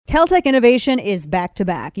Kel-Tec innovation is back to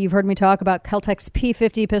back. You've heard me talk about Kel-Tec's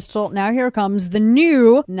P50 pistol. Now here comes the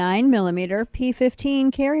new 9mm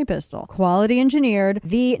P15 carry pistol. Quality engineered,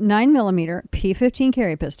 the 9mm P15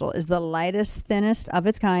 carry pistol is the lightest, thinnest of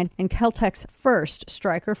its kind and Kel-Tec's first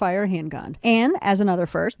striker fire handgun. And as another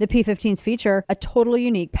first, the P15s feature a totally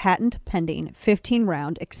unique patent-pending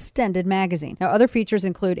 15-round extended magazine. Now other features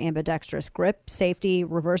include ambidextrous grip, safety,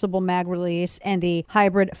 reversible mag release, and the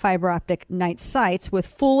hybrid fiber optic night sights with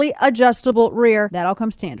fully adjustable rear. That all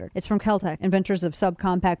comes standard. It's from Kel-Tec, inventors of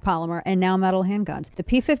subcompact polymer and now metal handguns. The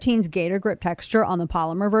P15's Gator grip texture on the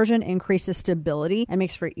polymer version increases stability and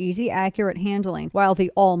makes for easy, accurate handling, while the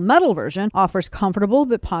all-metal version offers comfortable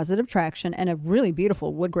but positive traction and a really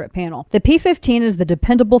beautiful wood grip panel. The P15 is the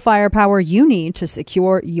dependable firepower you need to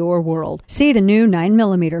secure your world. See the new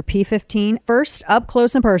 9mm P15 first up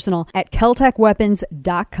close and personal at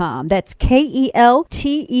KeltecWeapons.com. That's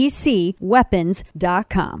KELTEC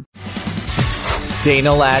weapons.com.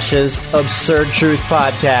 Dana Lash's Absurd Truth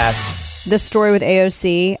Podcast. This story with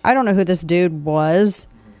AOC, I don't know who this dude was.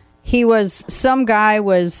 Some guy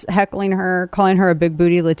was heckling her, calling her a big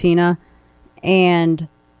booty Latina, and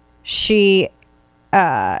he's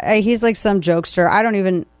like some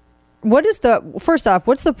jokester. First off,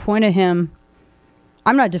 what's the point of him?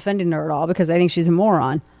 I'm not defending her at all because I think she's a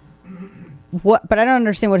moron. But I don't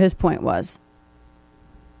understand what his point was.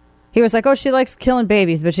 He was like, oh, she likes killing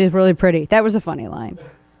babies, but she's really pretty. That was a funny line.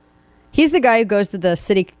 He's the guy who goes to the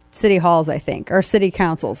city halls, I think, or city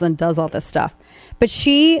councils and does all this stuff. But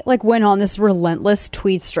she went on this relentless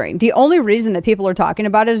tweet string. The only reason that people are talking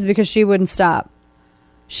about it is because she wouldn't stop.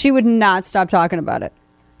 She would not stop talking about it.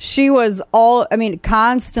 She was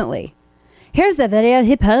constantly. Here's the video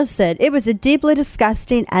he posted. It was a deeply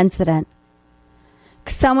disgusting incident.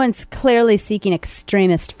 Someone's clearly seeking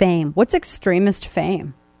extremist fame. What's extremist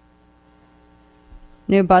fame?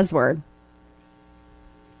 New buzzword.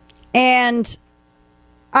 And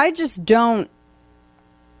I just don't.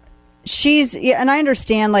 And I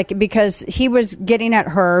understand, because he was getting at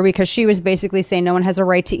her because she was basically saying no one has a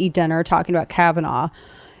right to eat dinner, talking about Kavanaugh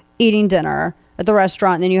eating dinner at the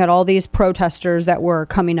restaurant. And then you had all these protesters that were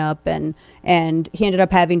coming up and he ended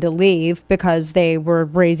up having to leave because they were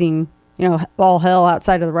raising, all hell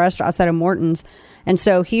outside of the restaurant, outside of Morton's. And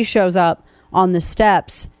so he shows up on the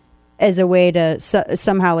steps as a way to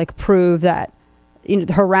somehow prove that,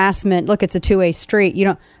 the harassment, look, it's a two-way street,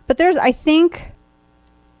 but I think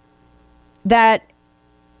that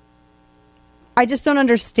I just don't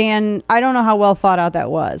understand. I don't know how well thought out that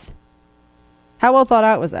was. How well thought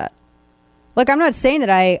out was that? I'm not saying that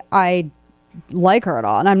I like her at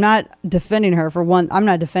all, and I'm not defending her I'm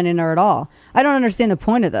not defending her at all. I don't understand the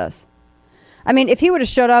point of this. I mean, if he would have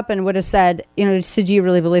showed up and would have said, do you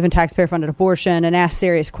really believe in taxpayer-funded abortion, and asked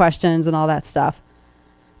serious questions and all that stuff?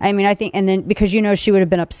 I mean, I think, and then because she would have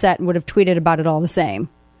been upset and would have tweeted about it all the same,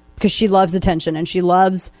 because she loves attention and she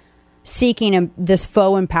loves seeking this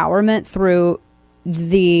faux empowerment through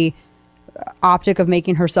the optic of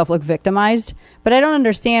making herself look victimized. But I don't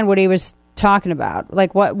understand what he was talking about,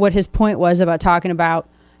 what his point was about talking about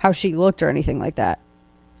how she looked or anything like that.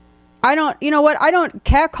 I don't,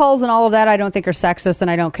 catcalls and all of that I don't think are sexist, and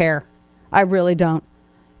I don't care. I really don't.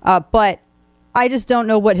 But I just don't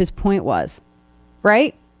know what his point was.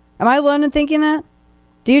 Right? Am I alone in thinking that?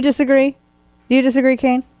 Do you disagree? Do you disagree,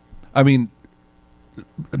 Kane? I mean,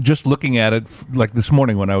 just looking at it, this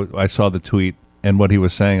morning when I saw the tweet and what he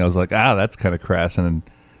was saying, I was like, that's kind of crass and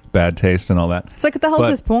bad taste and all that. It's what the hell's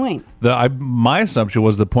his point? My assumption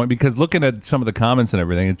was the point, because looking at some of the comments and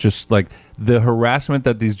everything, it's just the harassment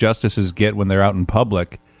that these justices get when they're out in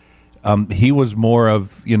public. He was more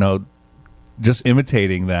of, just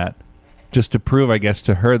imitating that, just to prove, I guess,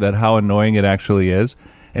 to her that how annoying it actually is.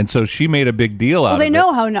 And so she made a big deal out of it. Well, they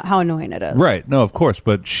know how annoying it is. Right. No, of course.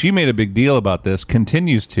 But she made a big deal about this,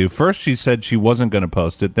 continues to. First, she said she wasn't going to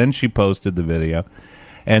post it. Then she posted the video.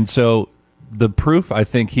 And so the proof, I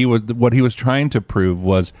think what he was trying to prove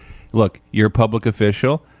was, look, you're a public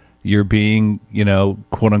official. You're being,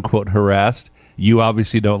 quote unquote, harassed. You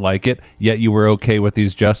obviously don't like it, yet you were okay with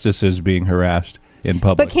these justices being harassed in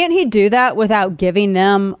public. But can't he do that without giving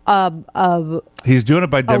them He's doing it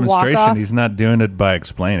by demonstration. He's not doing it by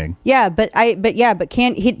explaining. Yeah, but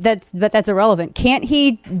can't he? That's irrelevant. Can't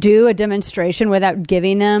he do a demonstration without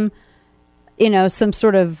giving them, some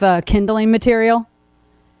sort of kindling material?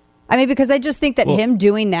 I mean, because I just think that him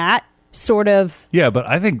doing that sort of. Yeah, but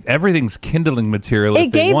I think everything's kindling material.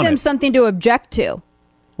 It gave them something to object to.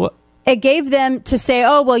 What? It gave them to say,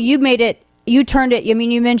 oh, well, you made it. You turned it. I mean,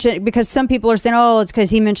 you mentioned, because some people are saying, oh, it's because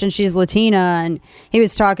he mentioned she's Latina and he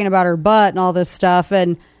was talking about her butt and all this stuff,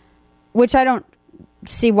 and which I don't.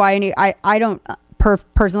 see why I don't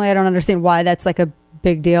personally, I don't understand why that's like a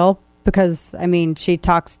big deal, because I mean, she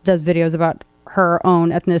does videos about her own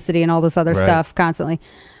ethnicity and all this other stuff constantly.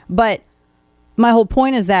 But my whole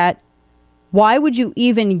point is that why would you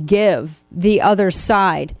even give the other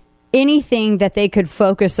side anything that they could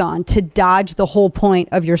focus on to dodge the whole point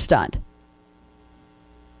of your stunt?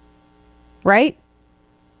 Right?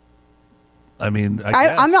 I mean,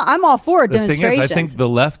 I'm all for demonstrations. Thing is, I think the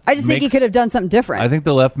left. I just think he could have done something different. I think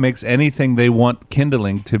the left makes anything they want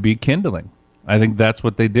kindling to be kindling. I think that's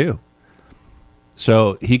what they do.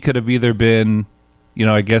 So he could have either been,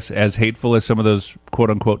 I guess, as hateful as some of those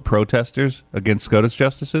quote unquote protesters against SCOTUS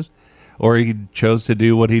justices, or he chose to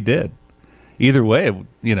do what he did. Either way,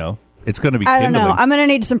 it's going to be kindling. I don't know. I'm going to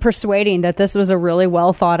need some persuading that this was a really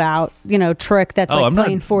well thought out, trick that's like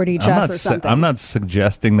playing 4D chess or something. I'm not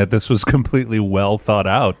suggesting that this was completely well thought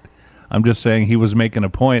out. I'm just saying he was making a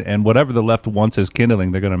point, and whatever the left wants as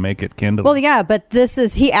kindling, they're going to make it kindling. Well, yeah, but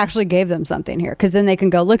he actually gave them something here, because then they can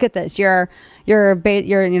go, look at this. You're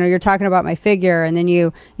talking about my figure, and then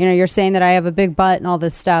you're saying that I have a big butt and all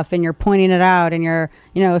this stuff, and you're pointing it out, and you're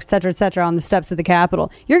et cetera, on the steps of the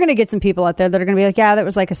Capitol. You're going to get some people out there that are going to be like, yeah, that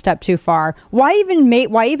was like a step too far. Why even? I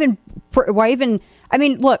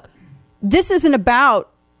mean, look, this isn't about.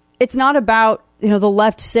 It's not about the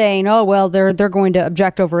left saying, oh well, they're going to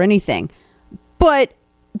object over anything, but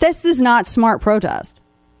this is not smart protest.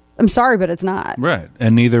 I'm sorry, but it's not. Right,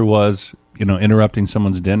 and neither was interrupting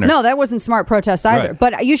someone's dinner. No, that wasn't smart protest either. Right.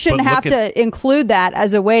 But you shouldn't have to include that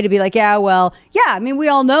as a way to be like, yeah, I mean, we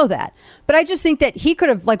all know that. But I just think that he could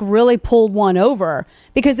have like really pulled one over,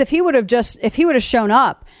 because if he would have shown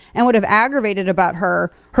up and would have aggravated about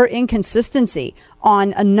her inconsistency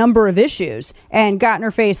on a number of issues and gotten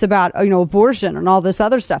her face about abortion and all this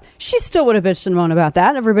other stuff, she still would have bitched and moaned about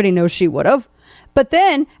that. Everybody knows she would have. But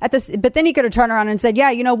then he could have turned around and said, yeah,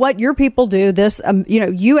 you know what, your people do this.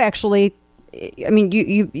 You actually, I mean,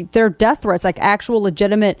 you they're death threats, like actual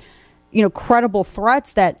legitimate, credible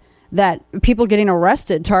threats that people getting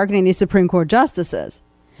arrested targeting these Supreme Court justices.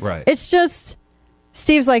 Right. It's just,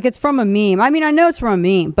 Steve's like, it's from a meme. I mean, I know it's from a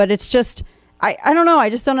meme, but it's just, I don't know.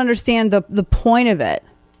 I just don't understand the point of it.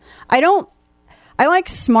 I like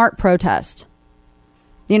smart protest.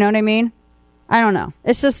 You know what I mean? I don't know.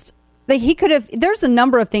 It's just that there's a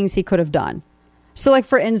number of things he could have done. So like,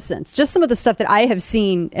 for instance, just some of the stuff that I have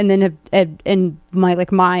seen and then have in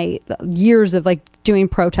my years of like doing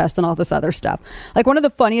protests and all this other stuff. Like, one of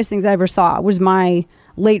the funniest things I ever saw was my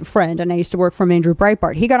late friend, and I used to work for him, Andrew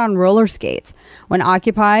Breitbart. He got on roller skates when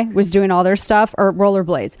Occupy was doing all their stuff, or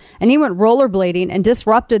rollerblades, and he went rollerblading and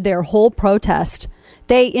disrupted their whole protest.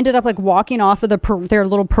 They ended up like walking off of their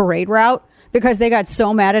little parade route because they got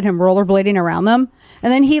so mad at him rollerblading around them.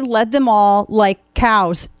 And then he led them all like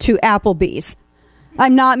cows to Applebee's.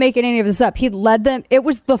 I'm not making any of this up. He led them. It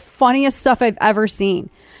was the funniest stuff I've ever seen.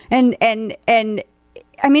 And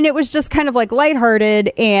I mean, it was just kind of like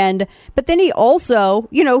lighthearted. But then he also,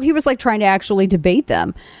 he was like trying to actually debate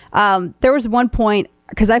them. There was one point,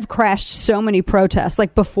 because I've crashed so many protests,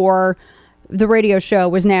 like before the radio show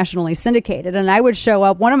was nationally syndicated, and I would show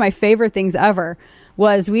up. One of my favorite things ever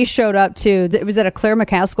was we showed up it was at a Claire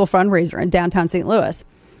McCaskill fundraiser in downtown St. Louis.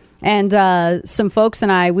 And some folks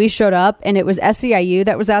and we showed up, and it was SEIU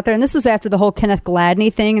that was out there. And this was after the whole Kenneth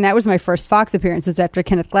Gladney thing. And that was my first Fox appearance. It was after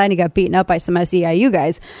Kenneth Gladney got beaten up by some SEIU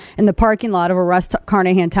guys in the parking lot of a Russ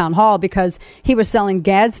Carnahan Town Hall because he was selling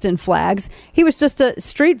Gadsden flags. He was just a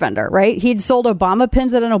street vendor, right? He'd sold Obama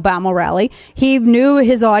pins at an Obama rally. He knew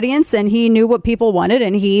his audience, and he knew what people wanted,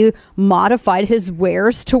 and he modified his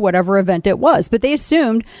wares to whatever event it was. But they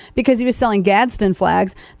assumed because he was selling Gadsden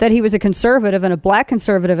flags that he was a conservative, and a black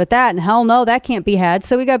conservative at that, and hell no, that can't be had.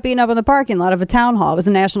 So we got beaten up in the parking lot of a town hall. It was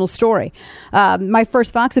a national story. My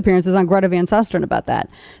first Fox appearance was on Greta Van Susteren about that.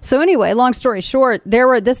 So anyway, long story short,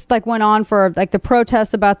 this went on for like the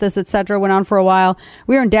protests about this, etc., went on for a while.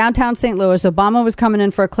 We were in downtown St. Louis. Obama was coming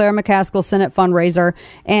in for a Claire McCaskill Senate fundraiser,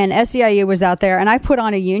 and SEIU was out there, and I put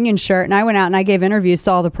on a union shirt, and I went out and I gave interviews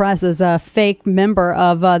to all the press as a fake member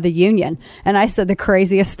of the union, and I said the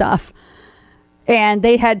craziest stuff, and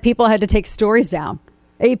people had to take stories down.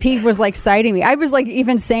 AP was like citing me. I was like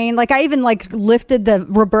even saying, like, I even like lifted the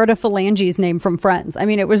Roberta Phalanges name from Friends. I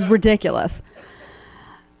mean, it was ridiculous.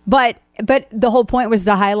 But but the whole point was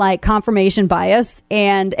to highlight confirmation bias,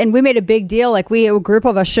 and we made a big deal. Like a group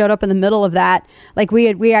of us showed up in the middle of that. Like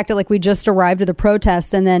we acted like we just arrived at the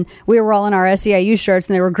protest, and then we were all in our SEIU shirts,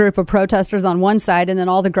 and there were a group of protesters on one side, and then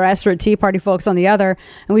all the grassroots Tea Party folks on the other.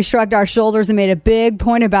 And we shrugged our shoulders and made a big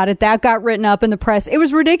point about it. That got written up in the press. It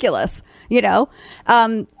was ridiculous.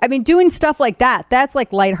 I mean, doing stuff like that's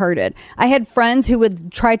like lighthearted. I had friends who would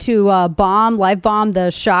try to live bomb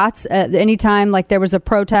the shots at anytime like there was a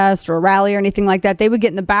protest or a rally or anything like that. They would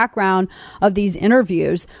get in the background of these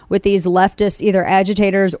interviews with these leftist, either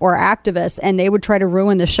agitators or activists, and they would try to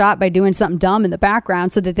ruin the shot by doing something dumb in the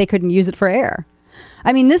background so that they couldn't use it for air.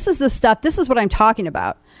 I mean, this is the stuff. This is what I'm talking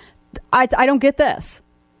about. I don't get this.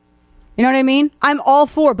 You know what I mean? I'm all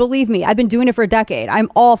for, believe me, I've been doing it for a decade.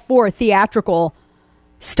 I'm all for theatrical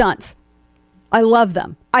stunts. I love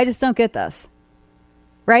them. I just don't get this.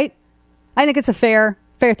 Right? I think it's a fair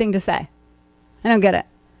thing to say. I don't get it.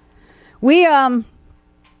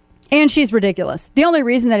 And she's ridiculous. The only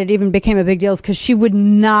reason that it even became a big deal is because she would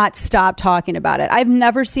not stop talking about it. I've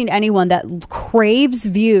never seen anyone that craves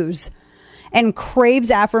views and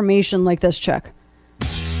craves affirmation like this chick.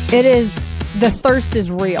 The thirst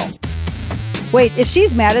is real. Wait, if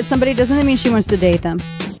she's mad at somebody, doesn't that mean she wants to date them?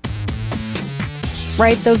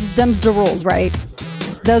 Right? Them's the rules, right?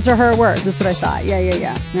 Those are her words. That's what I thought.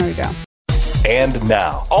 Yeah. There we go. And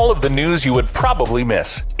now, all of the news you would probably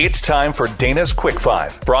miss. It's time for Dana's Quick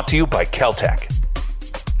Five, brought to you by Caltech.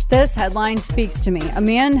 This headline speaks to me. A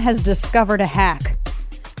man has discovered a hack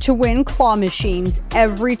to win claw machines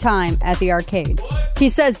every time at the arcade. He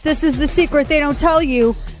says this is the secret they don't tell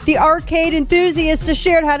you. The arcade enthusiast has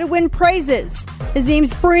shared how to win prizes. His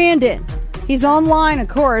name's Brandon. He's online, of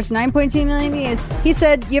course, 9.2 million views. He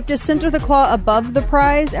said you have to center the claw above the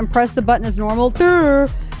prize and press the button as normal.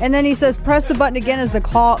 And then he says press the button again as the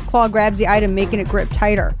claw grabs the item, making it grip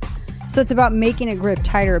tighter. So it's about making it grip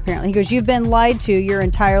tighter, apparently. He goes, you've been lied to your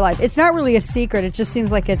entire life. It's not really a secret. It just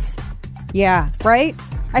seems like it's, right?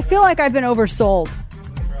 I feel like I've been oversold.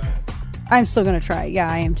 I'm still going to try. Yeah,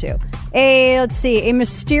 I am too. Let's see. A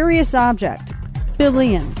mysterious object,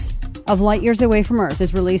 billions of light years away from Earth,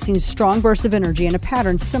 is releasing strong bursts of energy in a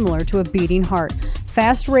pattern similar to a beating heart.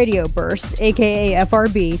 Fast radio bursts, aka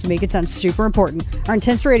FRB, to make it sound super important, are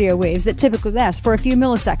intense radio waves that typically last for a few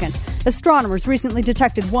milliseconds. Astronomers recently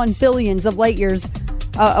detected 1 billion of light years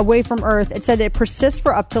away from Earth. It said it persists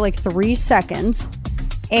for up to like 3 seconds,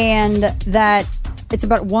 and that it's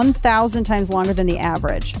about 1,000 times longer than the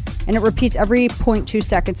average. And it repeats every 0.2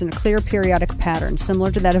 seconds in a clear periodic pattern,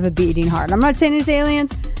 similar to that of a beating heart. I'm not saying it's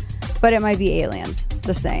aliens, but it might be aliens.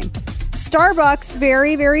 Just saying. Starbucks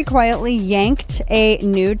very, very quietly yanked a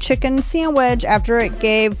new chicken sandwich after it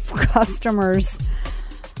gave customers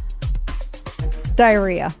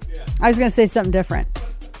diarrhea. I was going to say something different.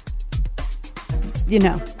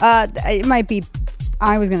 It might be,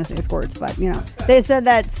 I was going to say squirts, but, They said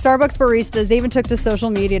that Starbucks baristas, they even took to social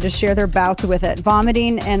media to share their bouts with it.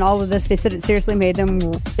 Vomiting and all of this, they said it seriously made them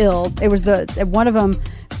ill. It was one of them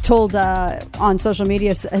told on social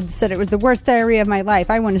media, said it was the worst diarrhea of my life.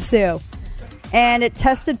 I want to sue. And it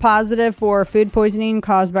tested positive for food poisoning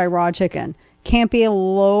caused by raw chicken.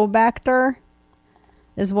 Campylobacter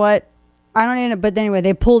is what, I don't even know, but anyway,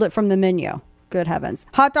 they pulled it from the menu. Good heavens.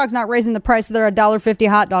 Hot dog's not raising the price. They're a $1.50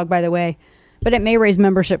 hot dog, by the way. But it may raise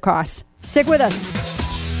membership costs. Stick with us.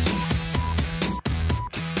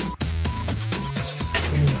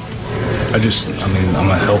 I'm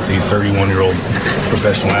a healthy 31-year-old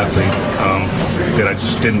professional athlete that I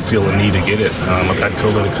just didn't feel the need to get it. I've had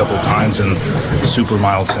COVID a couple of times and super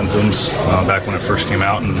mild symptoms back when it first came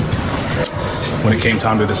out. And when it came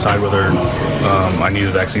time to decide whether I needed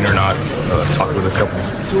a vaccine or not, talked with a couple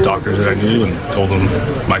of doctors that I knew and told them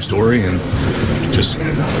my story and just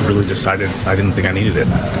really decided I didn't think I needed it.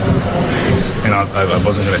 And I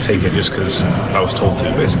wasn't going to take it just because I was told to,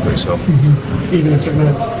 basically. So, even if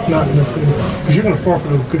they're not going to say, because you're going to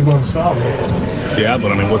forfeit a good amount of salary. Yeah,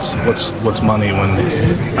 but I mean, what's money when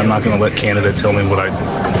I'm not going to let Canada tell me what I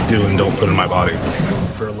do and don't put in my body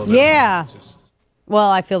for a little bit. Yeah.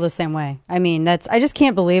 Well, I feel the same way. I mean, I just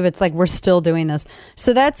can't believe it's like we're still doing this.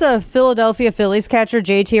 So that's a Philadelphia Phillies catcher,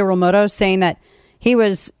 JT Realmuto, saying that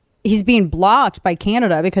he's being blocked by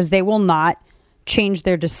Canada because they will not change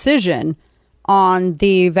their decision on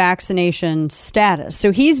the vaccination status.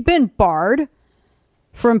 So he's been barred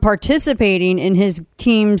from participating in his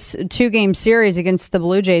team's 2-game series against the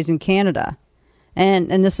Blue Jays in Canada. And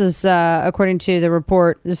this is, according to the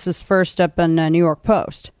report, this is first up in New York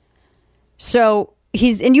Post. So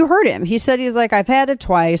and you heard him. He said he's like, I've had it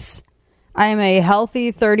twice. I am a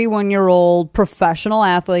healthy 31-year-old professional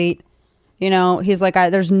athlete. He's like,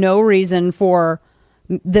 there's no reason for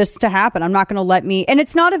this to happen. I'm not going to let me. And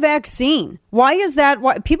it's not a vaccine. Why is that?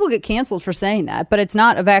 Why people get canceled for saying that, but it's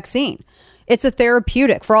not a vaccine. It's a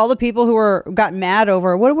therapeutic for all the people who got mad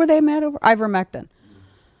over. What were they mad over? Ivermectin.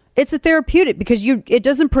 It's a therapeutic because it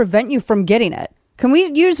doesn't prevent you from getting it. Can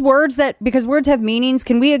we use words because words have meanings?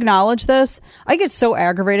 Can we acknowledge this? I get so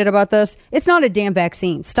aggravated about this. It's not a damn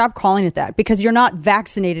vaccine. Stop calling it that because you're not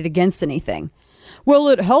vaccinated against anything. Well,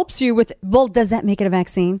 it helps you with, does that make it a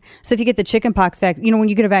vaccine? So if you get the chickenpox vaccine, when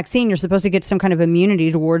you get a vaccine, you're supposed to get some kind of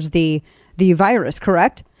immunity towards the virus,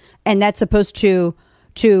 correct? And that's supposed to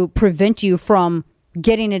prevent you from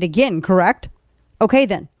getting it again, correct? Okay,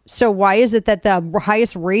 then. So why is it that the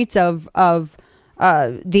highest rates of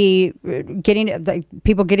the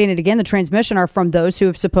people getting it again, the transmission, are from those who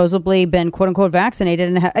have supposedly been quote unquote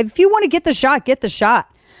vaccinated? And if you want to get the shot, get the shot.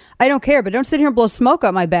 I don't care, but don't sit here and blow smoke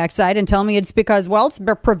up my backside and tell me it's because,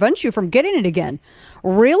 it prevents you from getting it again.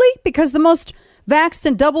 Really? Because the most vaxxed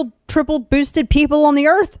and double, triple boosted people on the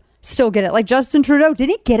earth still get it. Like Justin Trudeau, did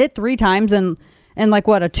he get it 3 times in a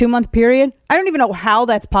 2-month period? I don't even know how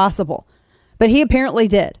that's possible, but he apparently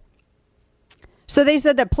did. So they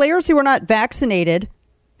said that players who are not vaccinated,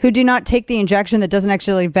 who do not take the injection that doesn't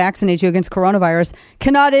actually vaccinate you against coronavirus,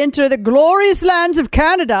 cannot enter the glorious lands of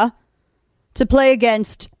Canada to play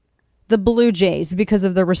against the Blue Jays because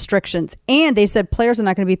of the restrictions. And they said players are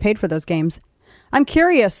not going to be paid for those games. I'm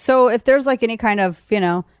curious. So if there's any kind of,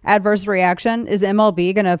 adverse reaction, is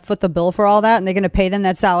MLB going to foot the bill for all that? And they're going to pay them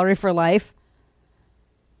that salary for life?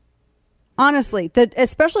 Honestly,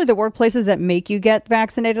 especially the workplaces that make you get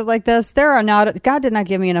vaccinated like this, God did not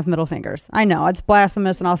give me enough middle fingers. I know it's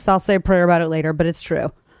blasphemous and I'll say a prayer about it later, but it's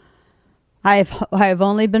true. I have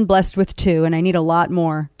only been blessed with 2 and I need a lot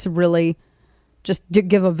more to really just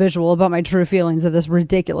give a visual about my true feelings of this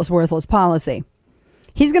ridiculous, worthless policy.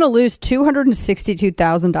 He's going to lose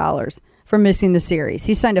 $262,000 for missing the series.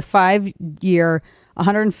 He signed a 5-year,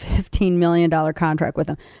 $115 million contract with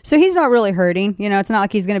him. So he's not really hurting. It's not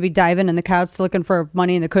like he's going to be diving in the couch looking for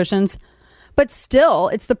money in the cushions. But still,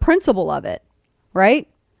 it's the principle of it, right?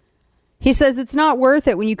 He says it's not worth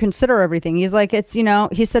it when you consider everything. He's like,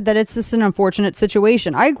 he said that it's just an unfortunate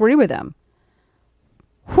situation. I agree with him.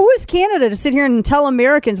 Who is Canada to sit here and tell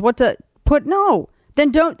Americans what to put? No,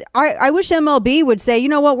 then don't. I wish MLB would say, you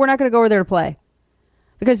know what, we're not going to go over there to play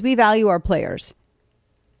because we value our players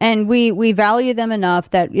and we value them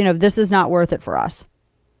enough that, this is not worth it for us.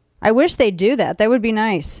 I wish they'd do that. That would be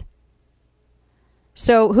nice.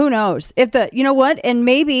 So who knows if and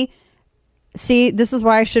maybe see, this is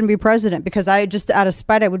why I shouldn't be president, because I just out of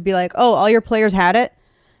spite, I would be like, oh, all your players had it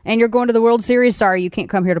and you're going to the World Series. Sorry, you can't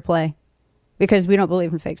come here to play. Because we don't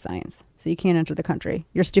believe in fake science. So you can't enter the country.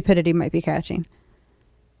 Your stupidity might be catching.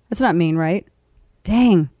 That's not mean, right?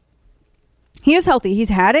 Dang. He is healthy. He's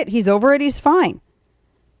had it. He's over it. He's fine.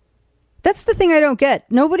 That's the thing I don't get.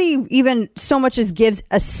 Nobody even so much as gives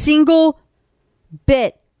a single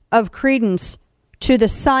bit of credence to the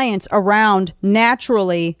science around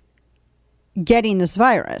naturally getting this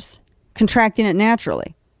virus, contracting it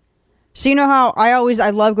naturally. So you know how I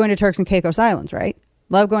love going to Turks and Caicos Islands, right?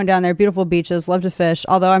 Love going down there, beautiful beaches, love to fish.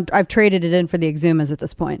 Although I've traded it in for the exumas at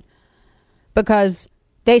this point. Because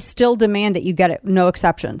they still demand that you get it, no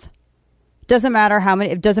exceptions. Doesn't matter how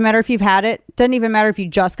many, it doesn't matter if you've had it. Doesn't even matter if you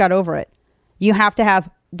just got over it. You have to have,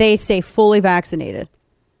 they say, fully vaccinated.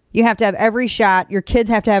 You have to have every shot. Your kids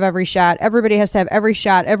have to have every shot. Everybody has to have every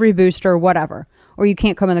shot, every booster, whatever. Or you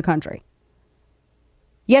can't come in the country.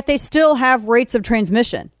 Yet they still have rates of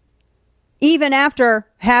transmission. Even after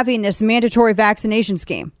having this mandatory vaccination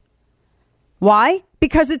scheme. Why?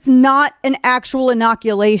 Because it's not an actual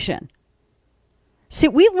inoculation. See,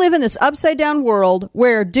 we live in this upside down world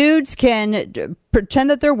where dudes can pretend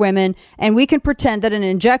that they're women and we can pretend that an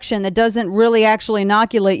injection that doesn't really actually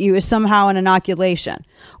inoculate you is somehow an inoculation.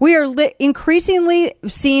 We are increasingly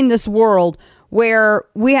seeing this world where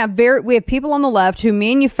we have people on the left who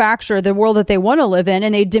manufacture the world that they want to live in,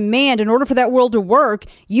 and they demand, in order for that world to work,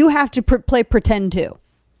 you have to play pretend too.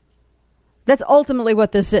 That's ultimately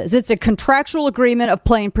what this is. It's a contractual agreement of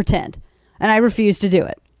playing pretend, and I refuse to do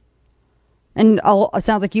it. And it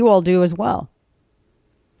sounds like you all do as well.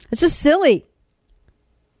 It's just silly.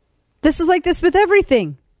 This is like this with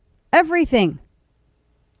everything. Everything.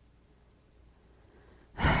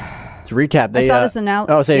 To recap, I saw this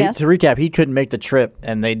announcement. Yes? To recap, he couldn't make the trip,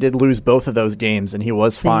 and they did lose both of those games, and he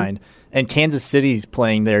was fined. And Kansas City's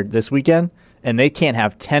playing there this weekend, and they can't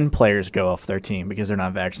have 10 players go off their team because they're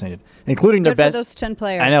not vaccinated, including their best. For those 10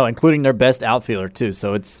 players. I know, including their best outfielder too.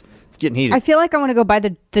 So it's It's getting heated. I feel like I want to go buy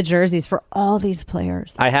the jerseys for all these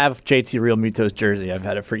players. I have JT Real Muto's jersey. I've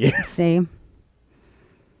had it for years. See?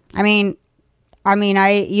 I mean,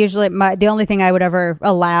 I usually the only thing I would ever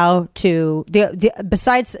allow to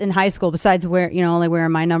besides in high school, besides only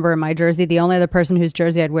wearing my number and my jersey, the only other person whose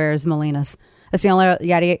jersey I'd wear is Molina's. That's the only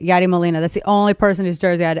Yadi Molina. That's the only person whose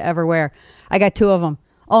jersey I'd ever wear. I got 2 of them.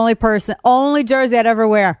 Only jersey I'd ever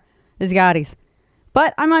wear is Yadi's.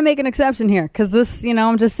 But I might make an exception here because this,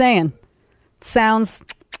 I'm just saying,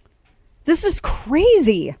 this is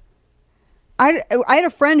crazy. I had a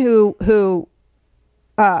friend who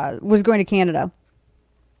was going to Canada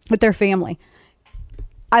with their family.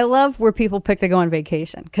 I love where people pick to go on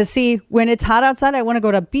vacation. Because, see, when it's hot outside, I want to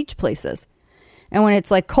go to beach places. And when it's,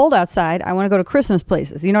 like, cold outside, I want to go to Christmas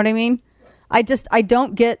places. You know what I mean? I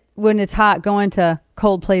don't get when it's hot going to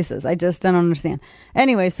cold places. I just don't understand.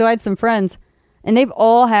 Anyway, so I had some friends, and they've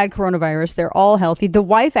all had coronavirus. They're all healthy. The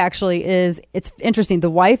wife actually it's interesting. The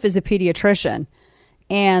wife is a pediatrician,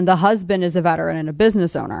 and the husband is a veteran and a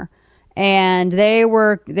business owner. And they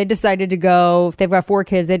decided to go. They've got 4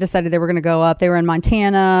 kids. They decided they were going to go up. They were in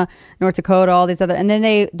Montana, North Dakota, all these other, and then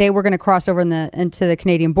they were going to cross over into the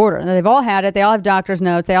Canadian border. And they've all had it. They all have doctor's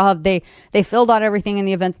notes. They filled out everything in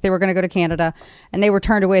the event that they were going to go to Canada, and they were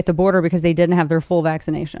turned away at the border because they didn't have their full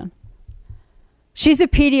vaccination. She's a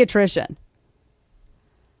pediatrician.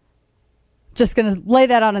 Just going to lay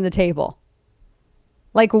that out on the table.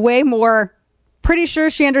 Like way more. Pretty sure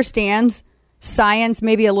she understands science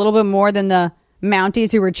maybe a little bit more than the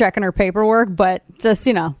Mounties who were checking her paperwork, but just,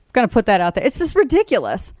 going to put that out there. It's just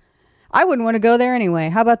ridiculous. I wouldn't want to go there anyway.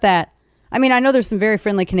 How about that? I mean, I know there's some very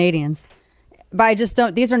friendly Canadians, but I just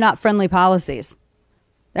don't, these are not friendly policies.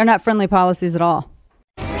 They're not friendly policies at all.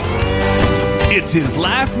 It's his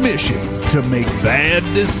life mission to make bad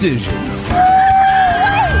decisions.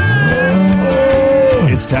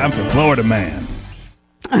 It's time for Florida Man.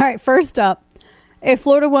 All right, first up. A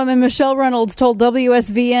Florida woman, Michelle Reynolds, told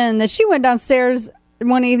WSVN that she went downstairs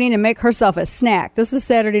one evening to make herself a snack. This is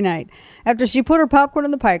Saturday night. After she put her popcorn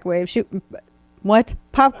in the microwave,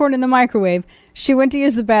 Popcorn in the microwave. She went to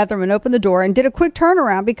use the bathroom and opened the door and did a quick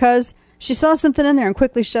turnaround because she saw something in there and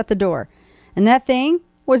quickly shut the door. And that thing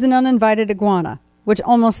was an uninvited iguana, which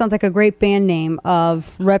almost sounds like a great band name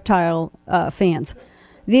of reptile fans.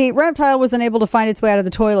 The reptile was unable to find its way out of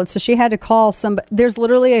the toilet, so she had to call somebody. There's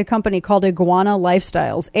literally a company called Iguana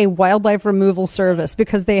Lifestyles, a wildlife removal service,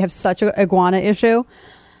 because they have such an iguana issue.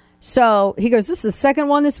 So he goes, this is the second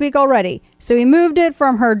one this week already. So he moved it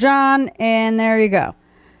from her John, and there you go.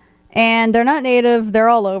 And they're not native. They're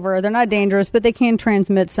all over. They're not dangerous, but they can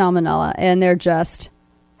transmit salmonella, and they're just...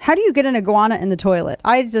 How do you get an iguana in the toilet?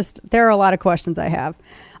 There are a lot of questions I have.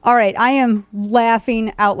 All right, I am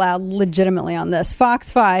laughing out loud legitimately on this.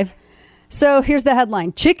 Fox 5. So here's the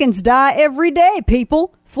headline. Chickens die every day,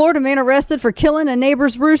 people. Florida man arrested for killing a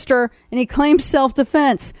neighbor's rooster, and he claims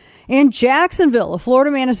self-defense. In Jacksonville, a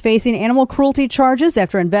Florida man is facing animal cruelty charges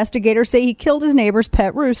after investigators say he killed his neighbor's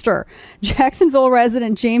pet rooster. Jacksonville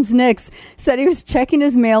resident James Nix said he was checking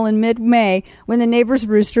his mail in mid-May when the neighbor's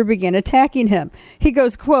rooster began attacking him. He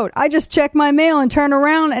goes, quote, I just check my mail and turn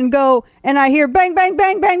around and go, and I hear bang, bang,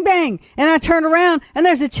 bang, bang, bang. And I turn around and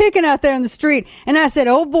there's a chicken out there in the street. And I said,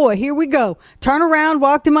 oh boy, here we go. Turn around,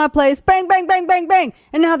 walk to my place, bang, bang, bang, bang, bang.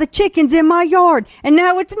 And now the chicken's in my yard. And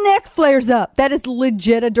now its neck flares up. That is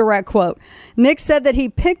legit a direct quote. Nick said that he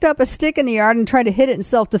picked up a stick in the yard and tried to hit it in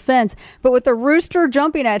self-defense. But with the rooster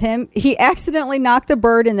jumping at him, he accidentally knocked the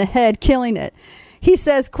bird in the head, killing it. He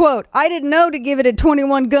says, quote, I didn't know to give it a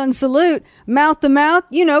 21 gun salute, mouth to mouth,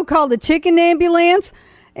 call the chicken ambulance.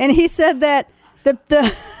 And he said that the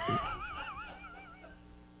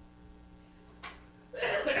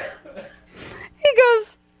he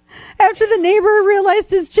goes, after the neighbor realized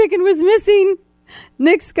his chicken was missing,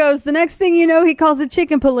 Nix goes, the next thing you know, he calls the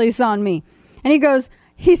chicken police on me. And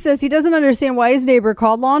he says he doesn't understand why his neighbor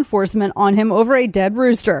called law enforcement on him over a dead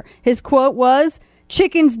rooster. His quote was,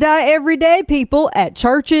 chickens die every day, people, at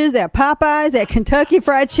churches, at Popeyes, at Kentucky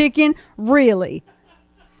Fried Chicken. Really?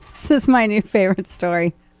 This is my new favorite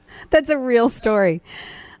story. That's a real story.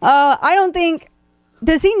 I don't think...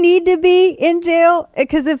 Does he need to be in jail?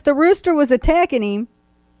 Because if the rooster was attacking him,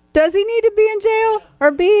 does he need to be in jail?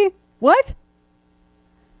 Or be... What?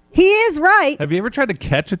 He is right. Have you ever tried to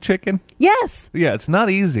catch a chicken? Yes. Yeah, it's not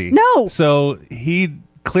easy. No. So he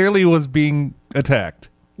clearly was being attacked.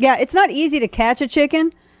 Yeah, it's not easy to catch a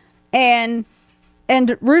chicken. And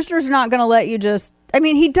Rooster's not going to let you just... I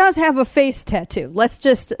mean, he does have a face tattoo. Let's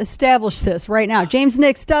just establish this right now. James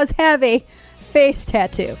Nix does have a face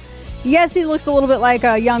tattoo. Yes, he looks a little bit like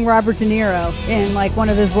a young Robert De Niro in like one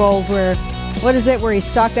of his roles where what is it, where he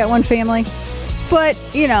stalked that one family? But,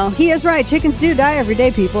 you know, he is right. Chickens do die every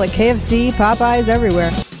day, people, at KFC, Popeyes,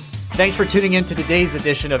 everywhere. Thanks for tuning in to today's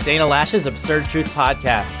edition of Dana Lash's Absurd Truth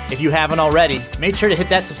Podcast. If you haven't already, make sure to hit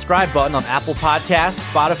that subscribe button on Apple Podcasts,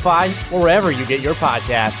 Spotify, or wherever you get your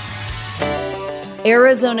podcasts.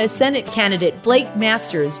 Arizona Senate candidate Blake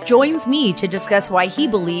Masters joins me to discuss why he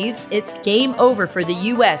believes it's game over for the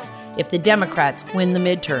U.S. if the Democrats win the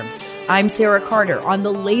midterms. I'm Sarah Carter. On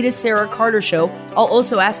the latest Sarah Carter Show, I'll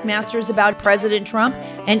also ask Masters about President Trump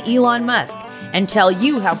and Elon Musk and tell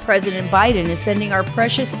you how President Biden is sending our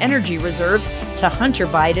precious energy reserves to Hunter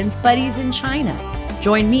Biden's buddies in China.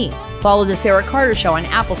 Join me. Follow the Sarah Carter Show on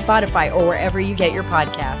Apple, Spotify, or wherever you get your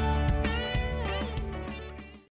podcasts.